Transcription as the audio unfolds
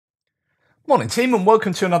Morning team and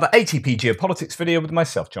welcome to another ATP Geopolitics video with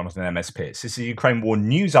myself, Jonathan MS Pearce. This is a Ukraine War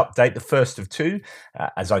news update, the first of two,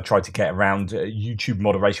 as I try to get around YouTube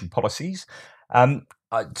moderation policies.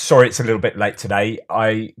 Sorry it's a little bit late today.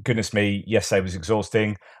 Goodness me, yesterday was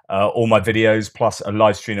exhausting. All my videos, plus a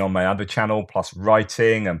live stream on my other channel, plus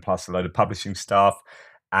writing and plus a load of publishing stuff.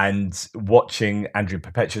 And watching Andrew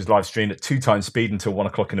Perpetua's live stream at 2 times speed until 1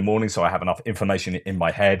 o'clock in the morning, so I have enough information in my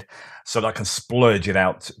head so that I can splurge it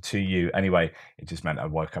out to you. Anyway, it just meant I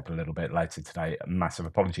woke up a little bit later today. Massive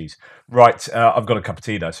apologies. Right, I've got a cup of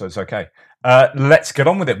tea though, so it's okay. Let's get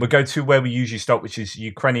on with it. We'll go to where we usually start, which is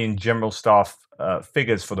Ukrainian General Staff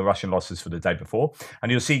figures for the Russian losses for the day before. And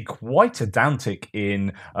you'll see quite a downtick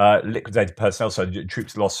in liquidated personnel. So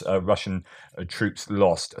troops lost, Russian troops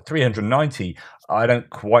lost 390. I don't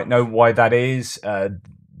quite know why that is.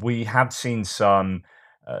 We have seen some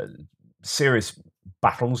serious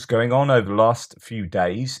battles going on over the last few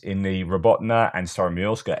days in the Robotna and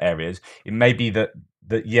Staromyorsk areas. It may be that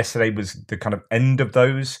yesterday was the kind of end of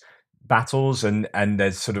those battles, and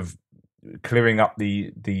there's sort of clearing up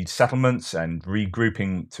the settlements and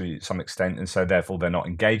regrouping to some extent, and so therefore they're not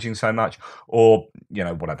engaging so much, or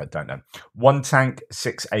whatever, don't know. 1 tank,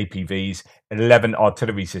 6 APVs, 11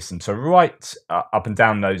 artillery systems. So right up and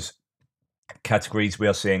down those categories we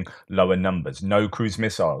are seeing lower numbers. No cruise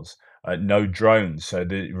missiles, no drones. So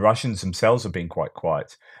the Russians themselves have been quite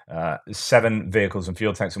quiet. 7 vehicles and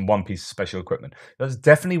fuel tanks and 1 piece of special equipment. That's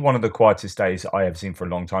definitely one of the quietest days I have seen for a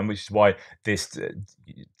long time, which is why this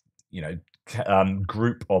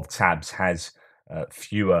group of tabs has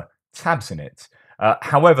fewer tabs in it.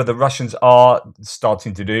 However, the Russians are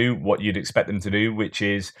starting to do what you'd expect them to do, which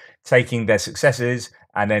is taking their successes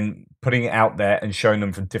and then putting it out there and showing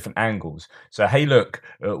them from different angles. So, hey, look,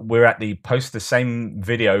 we're at the post the same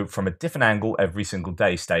video from a different angle every single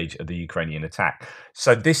day stage of the Ukrainian attack.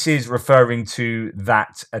 So this is referring to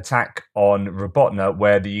that attack on Robotna,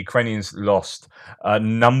 where the Ukrainians lost a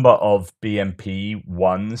number of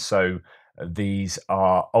BMP-1s. So these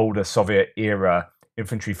are older Soviet era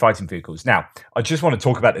infantry fighting vehicles. Now, I just want to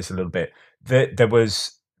talk about this a little bit. There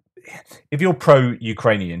was, if you're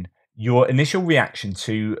pro-Ukrainian, your initial reaction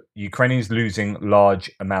to Ukrainians losing large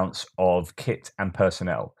amounts of kit and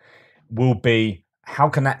personnel will be, how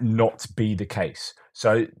can that not be the case?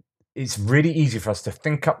 So it's really easy for us to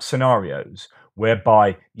think up scenarios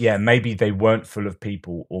whereby, yeah, maybe they weren't full of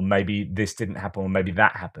people, or maybe this didn't happen, or maybe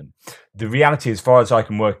that happened. The reality, as far as I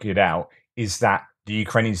can work it out, is that the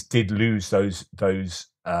Ukrainians did lose those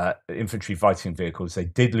infantry fighting vehicles. They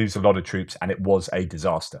did lose a lot of troops, and it was a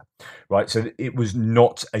disaster, right? So it was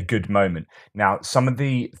not a good moment. Now, some of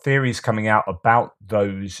the theories coming out about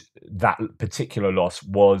that particular loss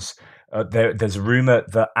was there's a rumor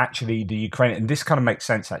that actually the Ukrainian, and this kind of makes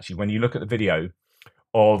sense actually when you look at the video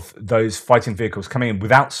of those fighting vehicles coming in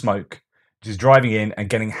without smoke, just driving in and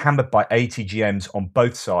getting hammered by ATGMs on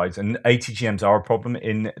both sides. And ATGMs are a problem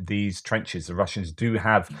in these trenches. The Russians do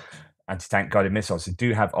have anti-tank guided missiles. They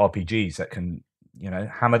do have RPGs that can,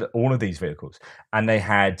 hammer all of these vehicles. And they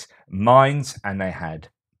had mines, and they had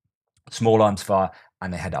small arms fire,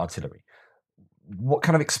 and they had artillery. What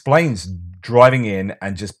kind of explains driving in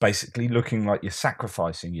and just basically looking like you're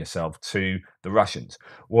sacrificing yourself to the Russians?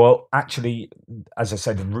 Well, actually, as I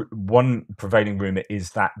said, one prevailing rumor is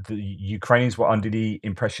that the Ukrainians were under the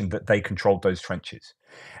impression that they controlled those trenches,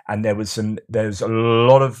 and there's a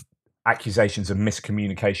lot of accusations of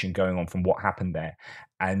miscommunication going on from what happened there,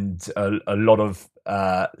 and a lot of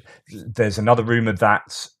there's another rumor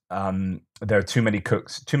that there are too many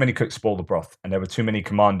cooks spoil the broth, and there were too many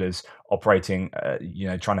commanders operating,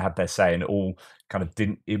 trying to have their say, and it all kind of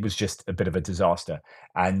didn't. It was just a bit of a disaster,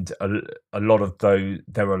 and a lot of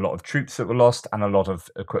there were a lot of troops that were lost, and a lot of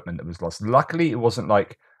equipment that was lost. Luckily, it wasn't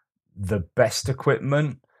like the best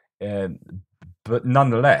equipment, but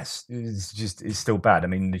nonetheless, it's still bad. I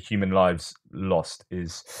mean, the human lives lost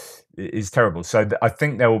is terrible. So I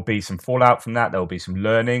think there will be some fallout from that. There will be some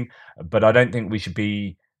learning, but I don't think we should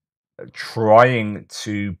be trying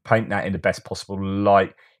to paint that in the best possible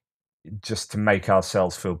light just to make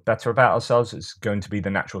ourselves feel better about ourselves. It's going to be the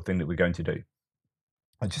natural thing that we're going to do.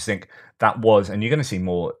 I just think that was, and you're going to see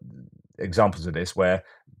more examples of this where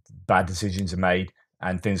bad decisions are made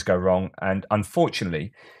and things go wrong. And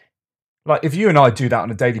unfortunately, like if you and I do that on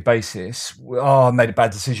a daily basis, I made a bad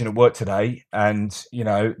decision at work today, and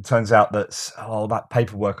it turns out that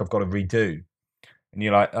paperwork I've got to redo, and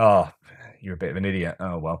you're like, oh, you're a bit of an idiot.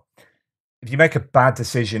 Oh well. If you make a bad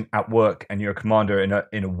decision at work and you're a commander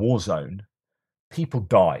in a war zone, people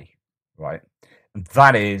die, right? And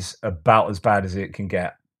that is about as bad as it can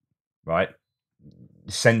get, right?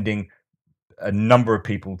 Sending a number of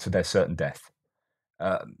people to their certain death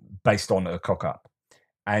uh, based on a cock up.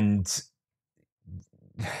 And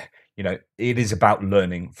it is about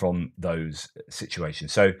learning from those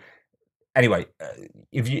situations. So anyway,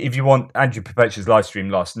 if you want, Andrew Perpetua's live stream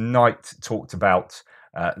last night talked about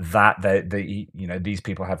that these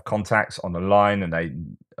people have contacts on the line, and they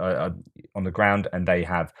are on the ground, and they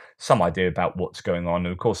have some idea about what's going on.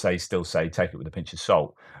 And of course, they still say take it with a pinch of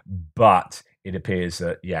salt, but it appears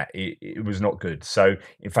that it was not good. So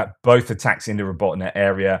in fact, both attacks in the Robotna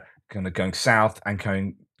area, kind of going south and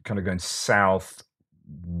going south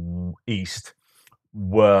east,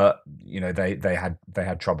 were they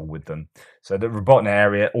had trouble with them. So the Robotna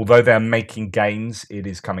area, although they're making gains, it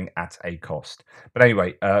is coming at a cost. But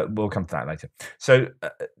anyway, we'll come to that later. So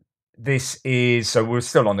we're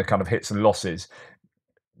still on the kind of hits and losses.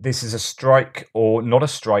 This is a strike, or not a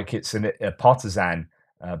strike, it's a partisan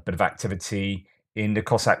bit of activity in the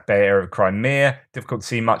Cossack Bay area of Crimea. Difficult to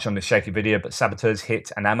see much on the shaky video, but saboteurs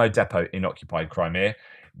hit an ammo depot in occupied Crimea.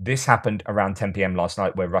 This happened around 10 p.m. last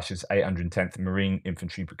night, where Russia's 810th Marine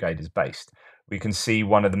Infantry Brigade is based. We can see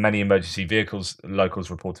one of the many emergency vehicles locals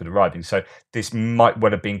reported arriving. So this might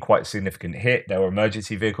well have been quite a significant hit. There were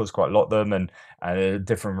emergency vehicles, quite a lot of them, and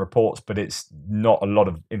different reports, but it's not a lot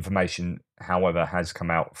of information, however, has come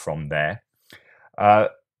out from there.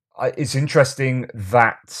 It's interesting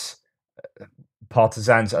that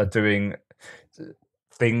partisans are doing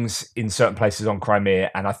things in certain places on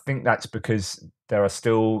Crimea, and I think that's because there are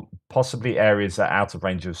still possibly areas that are out of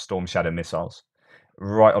range of Storm Shadow missiles,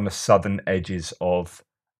 right on the southern edges of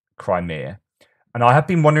Crimea. And I have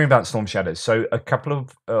been wondering about Storm Shadows. So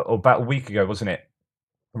about a week ago, wasn't it?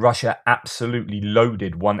 Russia absolutely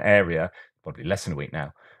loaded one area, probably less than a week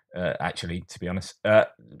now, actually, to be honest,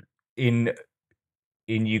 in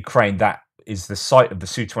Ukraine. That is the site of the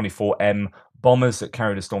Su-24M bombers that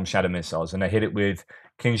carry the Storm Shadow missiles, and they hit it with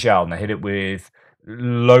Kinzhal, and they hit it with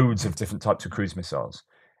loads of different types of cruise missiles.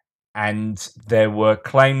 And there were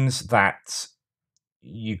claims that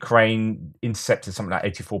Ukraine intercepted something like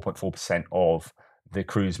 84.4% of the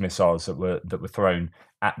cruise missiles that were thrown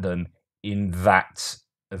at them in that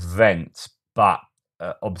event, but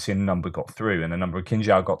obviously a number got through, and a number of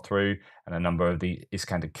Kinzhal got through, and a number of the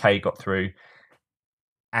Iskander-K got through.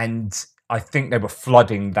 And I think they were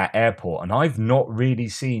flooding that airport, and I've not really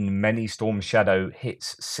seen many Storm Shadow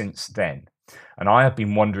hits since then. And I have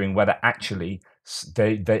been wondering whether actually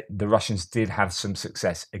the Russians did have some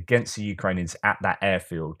success against the Ukrainians at that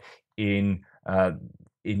airfield in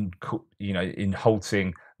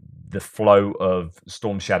halting the flow of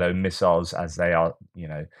Storm Shadow missiles as they are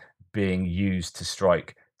being used to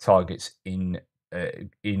strike targets in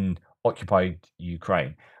occupied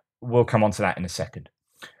Ukraine. We'll come on to that in a second.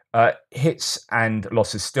 Hits and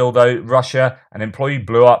losses still, though. Russia, an employee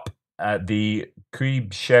blew up the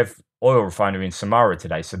Kuibyshev oil refinery in Samara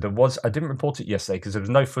today. So I didn't report it yesterday because there was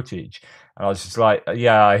no footage. And I was just like,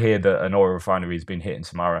 yeah, I hear that an oil refinery has been hit in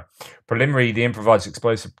Samara. Preliminary, the improvised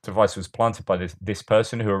explosive device was planted by this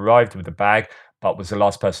person, who arrived with a bag, but was the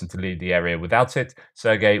last person to leave the area without it.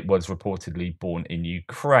 Sergei was reportedly born in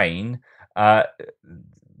Ukraine. Not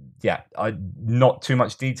too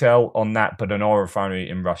much detail on that, but an oil refinery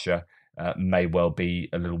in Russia may well be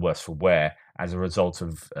a little worse for wear as a result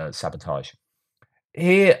of sabotage.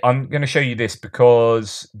 Here, I'm going to show you this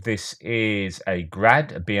because this is a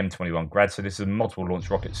Grad, a BM-21 Grad. So this is a multiple launch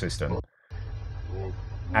rocket system.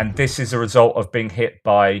 And this is a result of being hit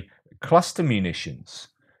by cluster munitions.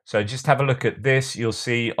 So just have a look at this. You'll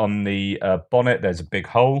see on the bonnet, there's a big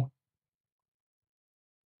hole.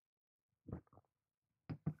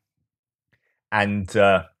 And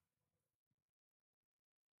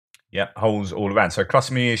holes all around. So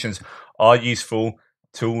cluster munitions are useful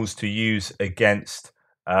tools to use against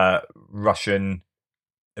Russian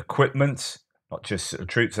equipment, not just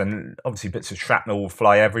troops. And obviously bits of shrapnel will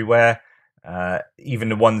fly everywhere. Even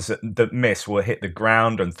the ones that miss will hit the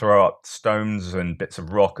ground and throw up stones and bits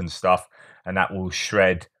of rock and stuff, and that will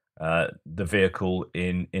shred the vehicle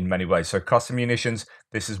in many ways. So cluster munitions,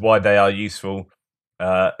 this is why they are useful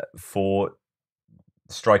for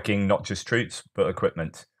striking not just troops but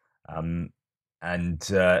equipment.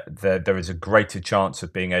 There is a greater chance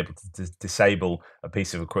of being able to disable a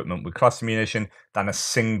piece of equipment with cluster munition than a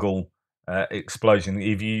single explosion.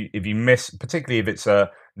 If you miss, particularly if it's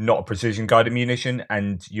not a precision guided munition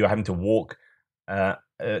and you're having to walk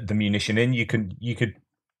the munition in, you could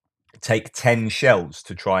take 10 shells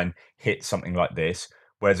to try and hit something like this,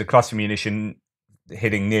 whereas a cluster munition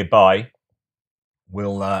hitting nearby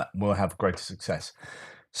will have greater success.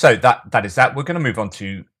 So that is that. We're going to move on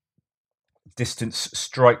to distance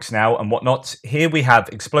strikes now and whatnot. Here we have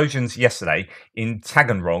explosions yesterday in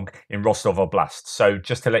Taganrog in Rostov Oblast. So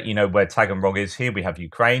just to let you know where Taganrog is, here we have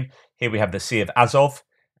Ukraine. Here we have the Sea of Azov,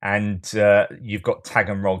 and you've got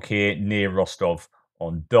Taganrog here near Rostov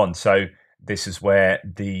on Don. So this is where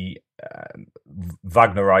the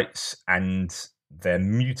Wagnerites and their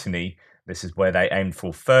mutiny. This is where they aimed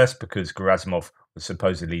for first because Gerasimov was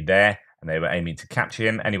supposedly there and they were aiming to capture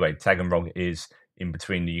him. Anyway, Taganrog is in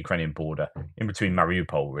between the Ukrainian border, in between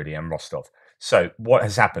Mariupol, really, and Rostov. So, what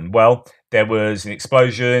has happened? Well, there was an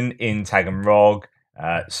explosion in Taganrog,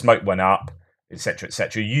 smoke went up, etc.,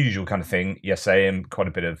 etc. Usual kind of thing. Yes, I am quite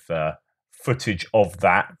a bit of footage of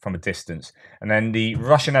that from a distance. And then the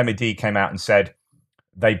Russian MOD came out and said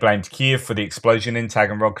they blamed Kiev for the explosion in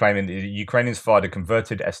Taganrog, claiming the Ukrainians fired a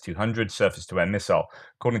converted S-200 surface-to-air missile.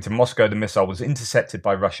 According to Moscow, the missile was intercepted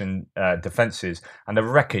by Russian defenses, and the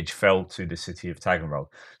wreckage fell to the city of Taganrog.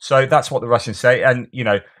 So that's what the Russians say. And, you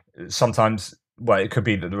know, sometimes, well, it could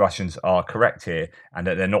be that the Russians are correct here and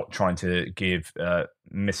that they're not trying to give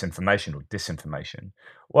misinformation or disinformation.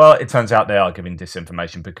 Well, it turns out they are giving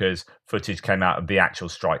disinformation because footage came out of the actual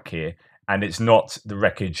strike here, and it's not the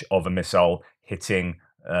wreckage of a missile hitting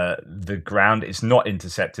the ground. It's not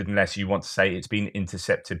intercepted unless you want to say it's been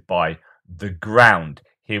intercepted by the ground.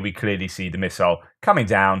 Here we clearly see the missile coming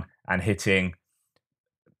down and hitting.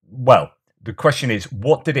 Well, the question is,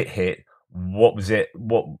 what did it hit? What was it?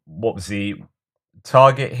 What was the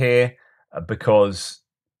target here? Because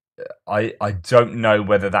I don't know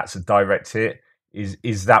whether that's a direct hit.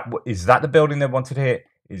 Is that the building they wanted to hit?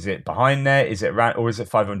 Is it behind there? Is it around, or is it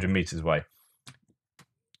 500 meters away?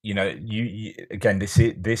 You know, you again, this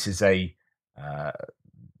is a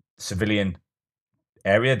civilian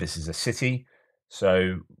area. This is a city.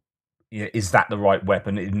 So, you know, is that the right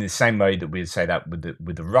weapon? In the same way that we'd say that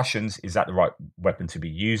with the Russians, is that the right weapon to be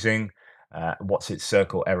using? What's its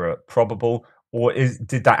circle error probable, or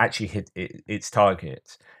did that actually hit its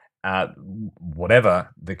target?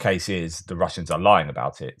 Whatever the case is, the Russians are lying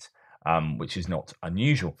about it, which is not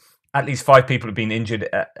unusual. At least 5 people have been injured.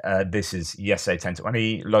 This is yesterday,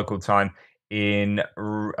 10:20 local time, in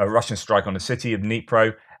a Russian strike on the city of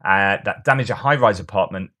Dnipro that damaged a high-rise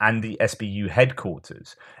apartment and the SBU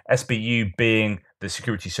headquarters. SBU being the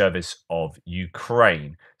security service of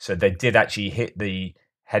Ukraine. So they did actually hit the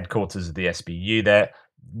headquarters of the SBU there.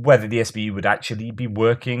 Whether the SBU would actually be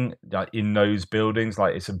working in those buildings,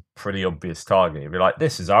 like, it's a pretty obvious target. You'd be like,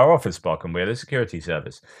 this is our office block and we're the security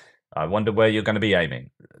service. I wonder where you're going to be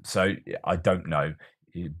aiming. So I don't know.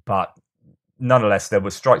 But nonetheless, there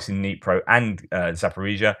were strikes in Dnipro and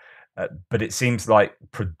Zaporizhia. But it seems like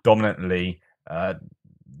predominantly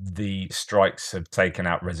the strikes have taken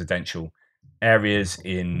out residential areas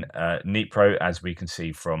in Dnipro, as we can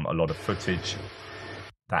see from a lot of footage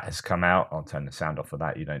that has come out. I'll turn the sound off of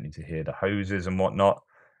that. You don't need to hear the hoses and whatnot.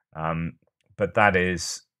 But that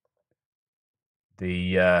is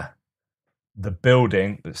the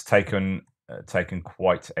building that's taken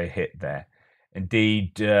quite a hit there.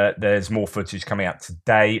 Indeed, there's more footage coming out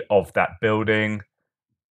today of that building.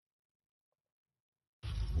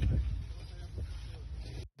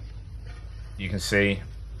 You can see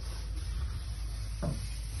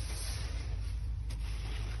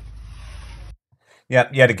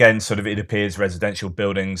yet again, sort of, it appears residential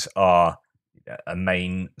buildings are a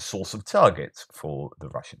main source of targets for the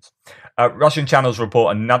Russians. Russian channels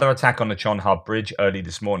report another attack on the Chonhar Bridge early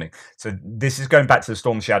this morning. So this is going back to the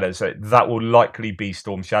Storm Shadows. So that will likely be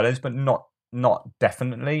Storm Shadows, but not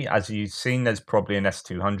definitely. As you've seen, there's probably an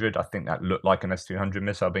S-200. I think that looked like an S-200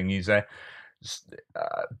 missile being used there.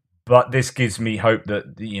 But this gives me hope that,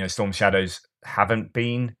 you know, Storm Shadows haven't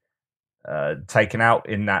been taken out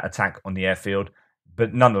in that attack on the airfield.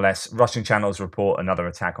 But nonetheless, Russian channels report another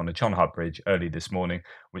attack on the Chonhar Bridge early this morning,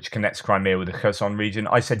 which connects Crimea with the Kherson region.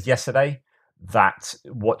 I said yesterday that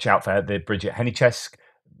watch out for the bridge at Henichesk,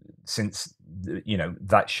 since, you know,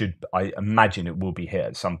 that should, I imagine it will be hit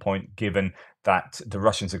at some point, given that the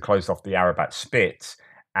Russians have closed off the Arabat Spit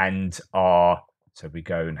and are, so we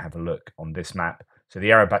go and have a look on this map. So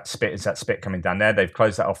the Arabat Spit is that spit coming down there. They've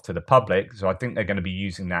closed that off to the public. So I think they're going to be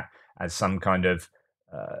using that as some kind of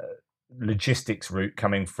logistics route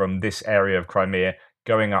coming from this area of Crimea,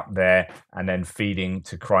 going up there and then feeding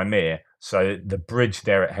to Crimea. So the bridge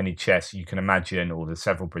there at Henichesk, you can imagine, or the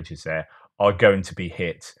several bridges there, are going to be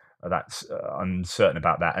hit. That's I'm certain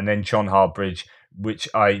about that. And then Chonhar Bridge, which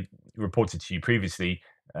I reported to you previously,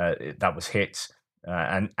 that was hit.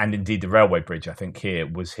 And indeed the railway bridge, I think, here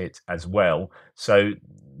was hit as well. So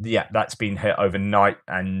yeah, that's been hit overnight,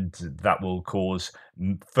 and that will cause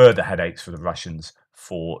further headaches for the Russians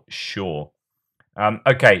for sure.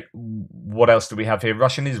 Okay, what else do we have here?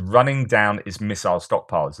 Russian is running down its missile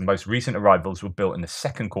stockpiles. The most recent arrivals were built in the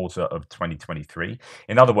second quarter of 2023.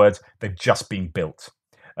 In other words, they've just been built.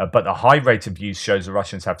 But the high rate of use shows the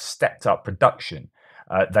Russians have stepped up production.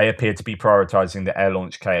 They appear to be prioritizing the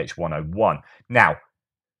air-launched KH-101. Now,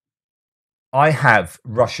 I have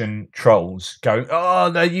Russian trolls going, oh,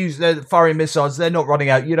 they're firing missiles. They're not running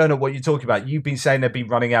out. You don't know what you're talking about. You've been saying they've been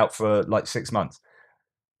running out for like 6 months.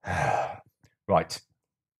 Right.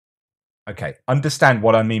 Okay. Understand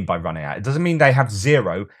what I mean by running out. It doesn't mean they have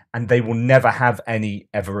zero and they will never have any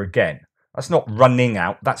ever again. That's not running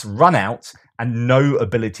out. That's run out and no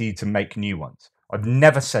ability to make new ones. I've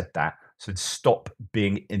never said that. So stop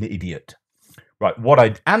being an idiot. Right, what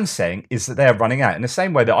I am saying is that they're running out in the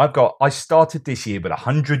same way that I started this year with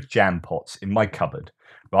 100 jam pots in my cupboard,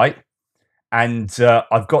 right? And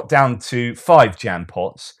I've got down to 5 jam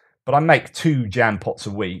pots, but I make 2 jam pots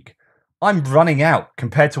a week. I'm running out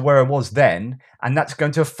compared to where I was then, and that's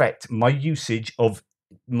going to affect my usage of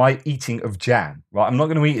my eating of jam, right? I'm not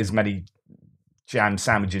going to eat as many jam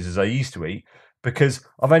sandwiches as I used to eat because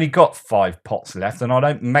I've only got 5 pots left and I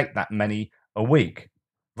don't make that many a week.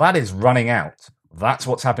 That is running out. That's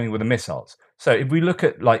what's happening with the missiles. So if we look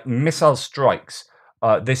at like missile strikes,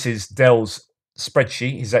 this is Dell's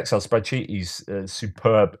spreadsheet, his Excel spreadsheet, his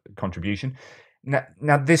superb contribution.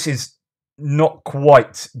 Now, this is not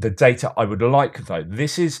quite the data I would like, though.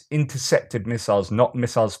 This is intercepted missiles, not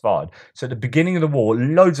missiles fired. So at the beginning of the war,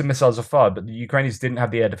 loads of missiles are fired, but the Ukrainians didn't have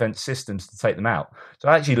the air defense systems to take them out. So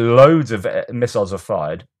actually, loads of missiles are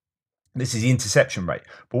fired. This is the interception rate.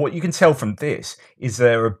 But what you can tell from this is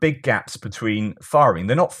there are big gaps between firing.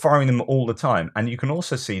 They're not firing them all the time. And you can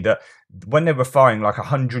also see that when they were firing like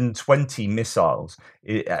 120 missiles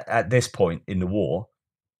at this point in the war,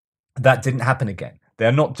 that didn't happen again.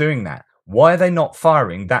 They're not doing that. Why are they not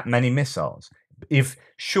firing that many missiles? If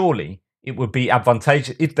surely it would be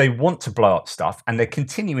advantageous if they want to blow up stuff and they're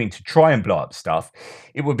continuing to try and blow up stuff,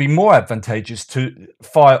 it would be more advantageous to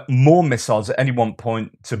fire more missiles at any one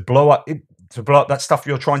point to blow up that stuff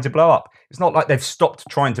you're trying to blow up. It's not like they've stopped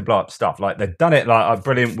trying to blow up stuff. Like they've done it, like, oh,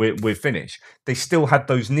 brilliant, we're finished. They still had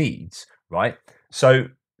those needs, right? So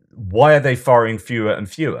why are they firing fewer and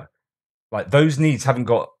fewer? Like those needs haven't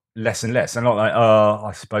got less and less. They're not like, oh,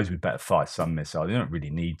 I suppose we better fire some missiles. You don't really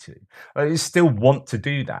need to. They still want to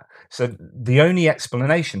do that. So the only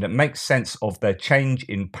explanation that makes sense of their change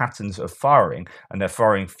in patterns of firing and they're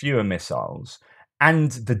firing fewer missiles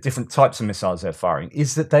and the different types of missiles they're firing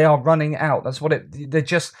is that they are running out. That's what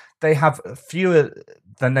they have fewer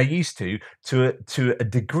than they used to a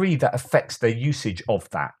degree that affects their usage of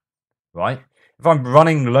that, right? If I'm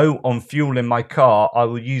running low on fuel in my car, I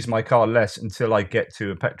will use my car less until I get to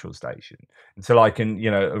a petrol station, until I can,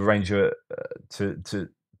 arrange to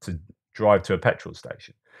drive to a petrol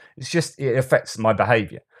station. It's just it affects my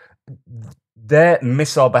behavior. Their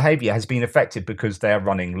missile behavior has been affected because they're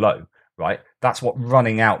running low, right? That's what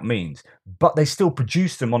running out means. But they still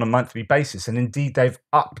produce them on a monthly basis, and indeed they've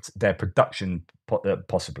upped their production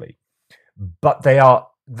possibly. But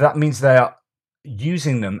that means they are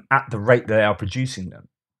using them at the rate they are producing them,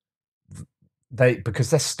 because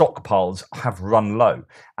their stockpiles have run low,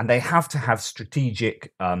 and they have to have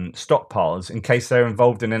strategic stockpiles in case they're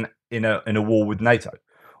involved in a war with NATO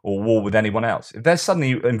or war with anyone else. If they're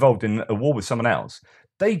suddenly involved in a war with someone else,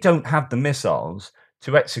 they don't have the missiles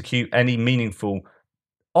to execute any meaningful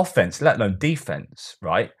offense, let alone defense,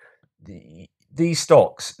 right? These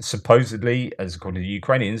stocks, supposedly, as according to the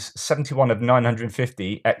Ukrainians, 71 of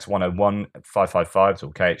 950 X101 555s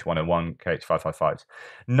or KH101, KH555s,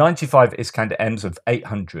 95 Iskander-Ms of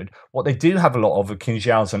 800. What they do have a lot of are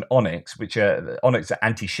Kinzhals and Onyx, which are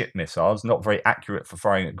anti-ship missiles, not very accurate for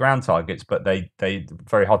firing at ground targets, but they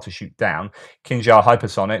very hard to shoot down. Kinzhal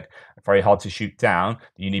hypersonic, very hard to shoot down.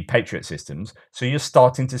 You need Patriot systems. So you're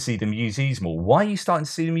starting to see them use these more. Why are you starting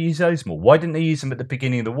to see them use those more? Why didn't they use them at the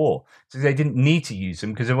beginning of the war? So they didn't need to use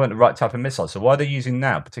them because they weren't the right type of missile. So why are they using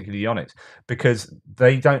now, particularly the Onyx? Because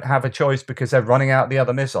they don't have a choice because they're running out the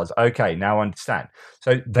other missiles. Okay, now I understand.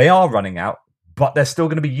 So they are running out, but they're still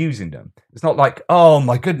going to be using them. It's not like, oh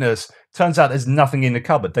my goodness, turns out there's nothing in the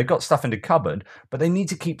cupboard. They've got stuff in the cupboard, but they need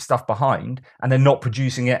to keep stuff behind, and they're not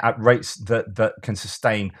producing it at rates that can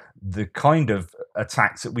sustain the kind of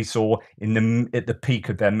attacks that we saw at the peak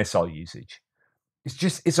of their missile usage.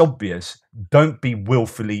 It's obvious. Don't be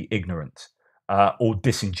willfully ignorant or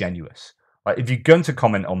disingenuous. Like, if you're going to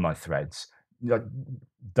comment on my threads,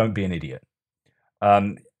 don't be an idiot.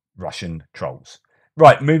 Russian trolls.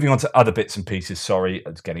 Right, moving on to other bits and pieces. Sorry,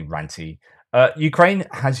 it's getting ranty. Ukraine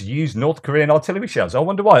has used North Korean artillery shells. I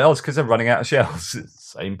wonder why. Oh, it's because they're running out of shells.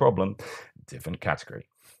 Same problem. different category.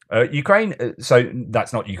 Ukraine. So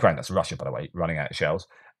that's not Ukraine. That's Russia, by the way, running out of shells.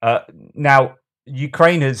 Uh, Now,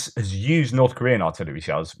 Ukraine has used North Korean artillery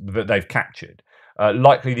shells that they've captured.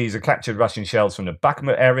 Likely, these are captured Russian shells from the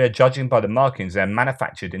Bakhmut area. Judging by the markings, they're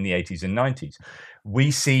manufactured in the 80s and 90s.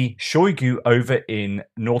 We see Shoigu over in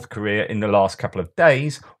North Korea in the last couple of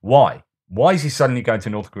days. Why? Why is he suddenly going to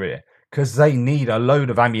North Korea? Because they need a load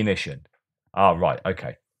of ammunition. Ah, right.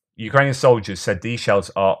 Okay. Ukrainian soldiers said these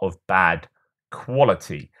shells are of bad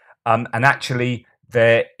quality. And actually,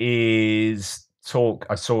 there is talk.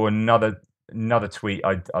 I saw another tweet.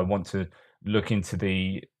 I want to look into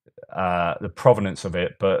the provenance of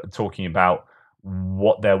it, but talking about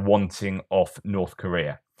what they're wanting off North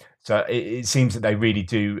Korea. So it seems that they really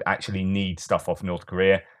do actually need stuff off North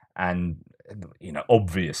Korea, and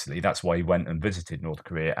obviously that's why he went and visited North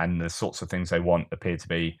Korea. And the sorts of things they want appear to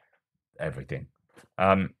be everything.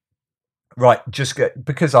 Right,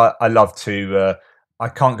 because I love to. I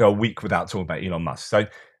can't go a week without talking about Elon Musk. So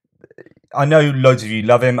I know loads of you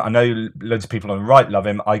love him. I know loads of people on the right love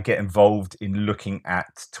him. I get involved in looking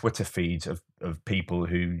at Twitter feeds of people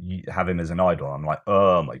who have him as an idol. I'm like,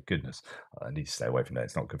 oh my goodness, I need to stay away from that.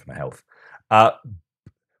 It's not good for my health.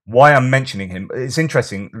 Why I'm mentioning him, it's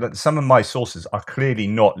interesting that some of my sources are clearly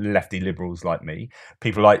not lefty liberals like me.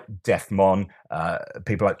 People like Defmon,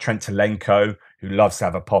 people like Trent Telenko, who loves to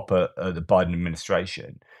have a pop at the Biden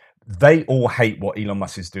administration. They all hate what Elon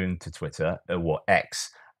Musk is doing to Twitter, or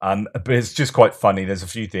X. But it's just quite funny. There's a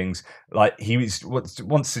few things like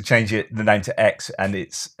wants to change the name to X, and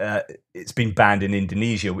it's been banned in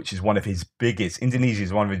Indonesia, which is one of his biggest. Indonesia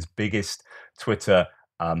is one of his biggest Twitter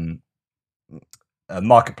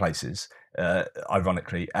marketplaces,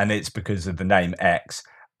 ironically, and it's because of the name X.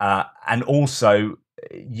 And also,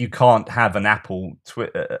 you can't have an Apple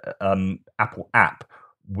app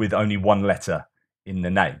with only one letter in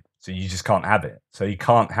the name, so you just can't have it. So you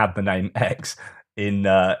can't have the name X in.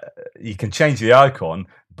 You can change the icon,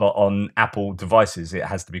 but on Apple devices, it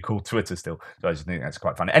has to be called Twitter still. So I just think that's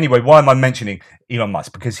quite funny. Anyway, why am I mentioning Elon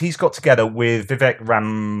Musk? Because he's got together with Vivek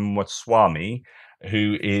Ramaswamy,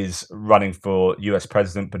 who is running for US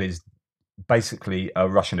president, but is basically a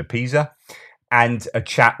Russian appeaser, and a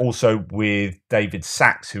chat also with David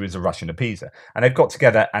Sachs, who is a Russian appeaser. And they've got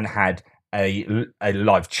together and had a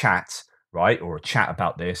live chat, right, or a chat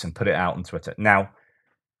about this, and put it out on Twitter. Now,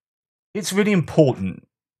 it's really important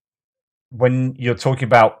when you're talking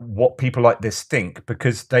about what people like this think,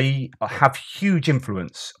 because they have huge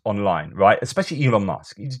influence online, right? Especially Elon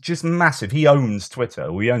Musk. He's just massive. He owns Twitter,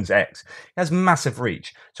 or he owns X. He has massive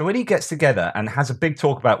reach. So when he gets together and has a big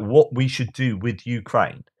talk about what we should do with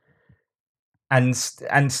Ukraine, and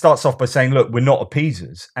starts off by saying, look, we're not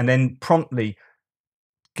appeasers, and then promptly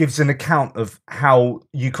gives an account of how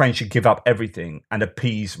Ukraine should give up everything and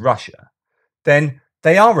appease Russia, then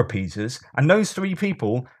they are appeasers, and those three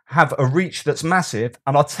people have a reach that's massive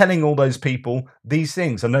and are telling all those people these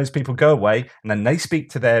things. And those people go away and then they speak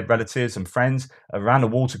to their relatives and friends around a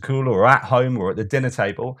water cooler or at home or at the dinner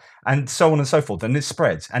table, and so on and so forth. And this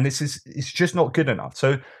spreads, and it's just not good enough.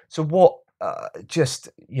 So what?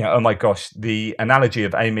 Oh my gosh, the analogy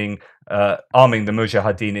of arming the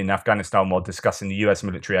Mujahideen in Afghanistan while discussing the US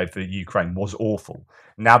military aid for Ukraine was awful.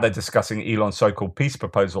 Now they're discussing Elon's so-called peace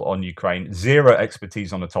proposal on Ukraine. Zero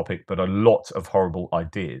expertise on the topic, but a lot of horrible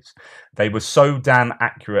ideas. They were so damn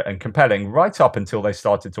accurate and compelling right up until they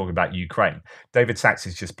started talking about Ukraine. David Sachs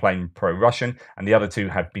is just plain pro-Russian, and the other two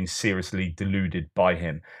have been seriously deluded by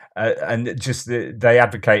him. They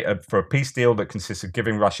advocate for a peace deal that consists of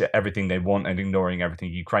giving Russia everything they want and ignoring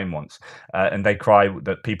everything Ukraine wants. And they cry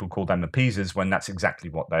that people call them appeasers when that's exactly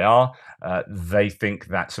what they are. They think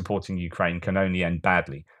that supporting Ukraine can only end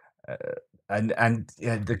badly.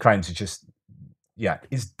 The claims are just,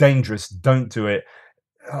 it's dangerous. Don't do it.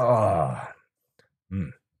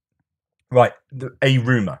 Right, a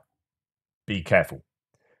rumor. Be careful.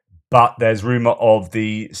 But there's rumor of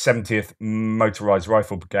the 70th Motorized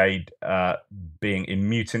Rifle Brigade being in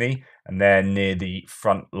mutiny, and they're near the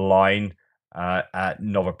front line at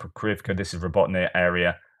Novopokrovka. This is Robotny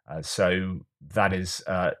area. So that is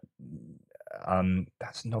that's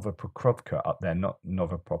Novopokrovka up there, not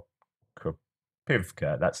Novopokrovka.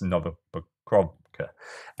 That's Novopokrovka.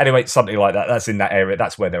 Anyway, something like that. That's in that area.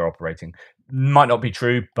 That's where they're operating. Might not be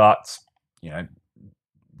true, but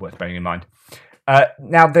worth bearing in mind.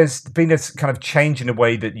 Now, there's been a kind of change in the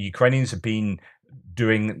way that the Ukrainians have been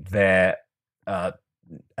doing their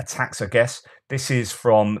attacks, I guess. This is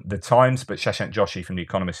from The Times, but Shashank Joshi from The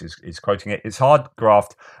Economist is quoting it. It's hard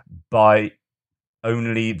graft by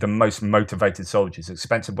only the most motivated soldiers.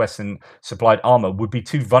 Expensive Western supplied armor would be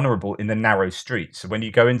too vulnerable in the narrow streets. So when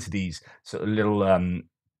you go into these sort of little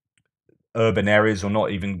urban areas, or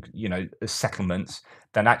not even settlements,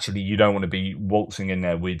 then actually you don't want to be waltzing in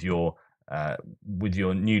there with your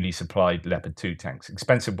newly supplied Leopard 2 tanks.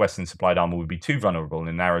 Expensive Western supplied armor would be too vulnerable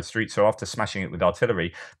in narrow streets, so after smashing it with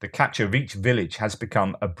artillery, the capture of each village has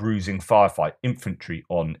become a bruising firefight, infantry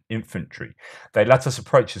on infantry. They let us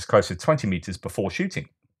approach as close as 20 meters before shooting.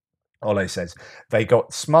 Ole says they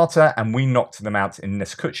got smarter and we knocked them out in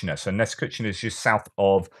Neskuchina. So Neskuchina is just south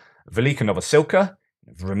of Velika Novosilka,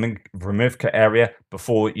 Vremivka area,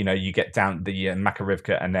 before you get down the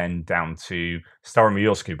Makarivka and then down to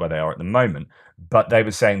Staromiyorsky, where they are at the moment. But they were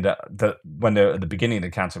saying that when they're at the beginning of the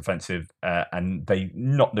counteroffensive and they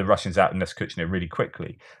knocked the Russians out in Neskuchina really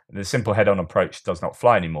quickly, the simple head-on approach does not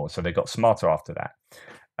fly anymore. So they got smarter after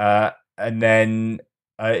that. And then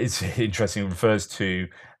it's interesting. It refers to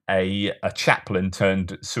a chaplain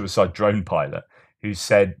turned suicide drone pilot who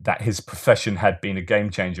said that his profession had been a game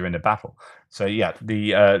changer in a battle. So yeah,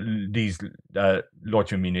 these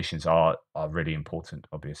loitering munitions are really important,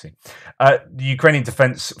 obviously. The Ukrainian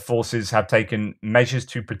Defense Forces have taken measures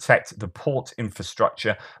to protect the port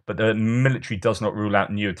infrastructure, but the military does not rule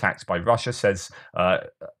out new attacks by Russia, says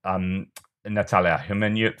Natalia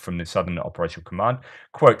Humenyuk from the Southern Operational Command.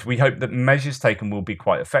 Quote, we hope that measures taken will be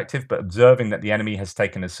quite effective, but observing that the enemy has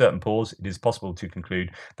taken a certain pause, it is possible to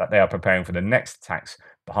conclude that they are preparing for the next attacks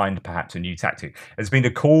behind perhaps a new tactic. There's been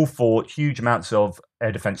a call for huge amounts of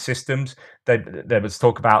air defense systems. There was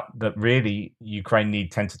talk about that really Ukraine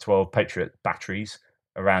need 10 to 12 Patriot batteries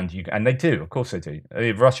around Ukraine, and they do, of course they do.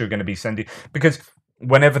 Russia are going to be sending, because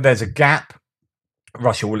whenever there's a gap,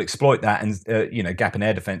 Russia will exploit that and gap in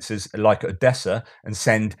air defenses like Odessa and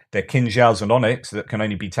send their Kinzhals and Onyx that can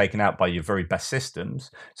only be taken out by your very best systems.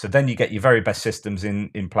 So then you get your very best systems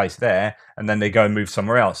in place there, and then they go and move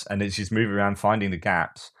somewhere else, and it's just moving around finding the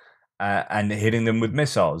gaps and hitting them with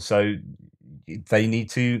missiles. So they need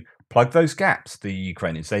to plug those gaps. The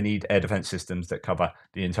Ukrainians, they need air defense systems that cover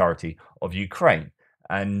the entirety of Ukraine,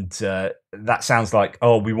 and that sounds like,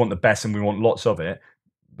 oh, we want the best and we want lots of it,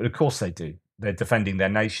 but of course they do. They're defending their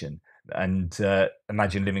nation, and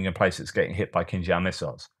imagine living in a place that's getting hit by Kinzhal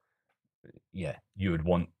missiles. Yeah, you would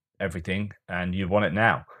want everything, and you want it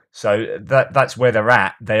now. So that's where they're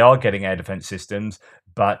at. They are getting air defense systems,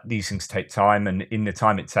 but these things take time, and in the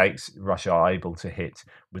time it takes, Russia are able to hit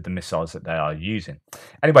with the missiles that they are using.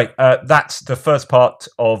 Anyway, that's the first part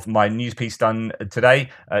of my news piece done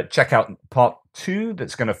today. Check out part 2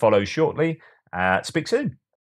 that's going to follow shortly. Speak soon.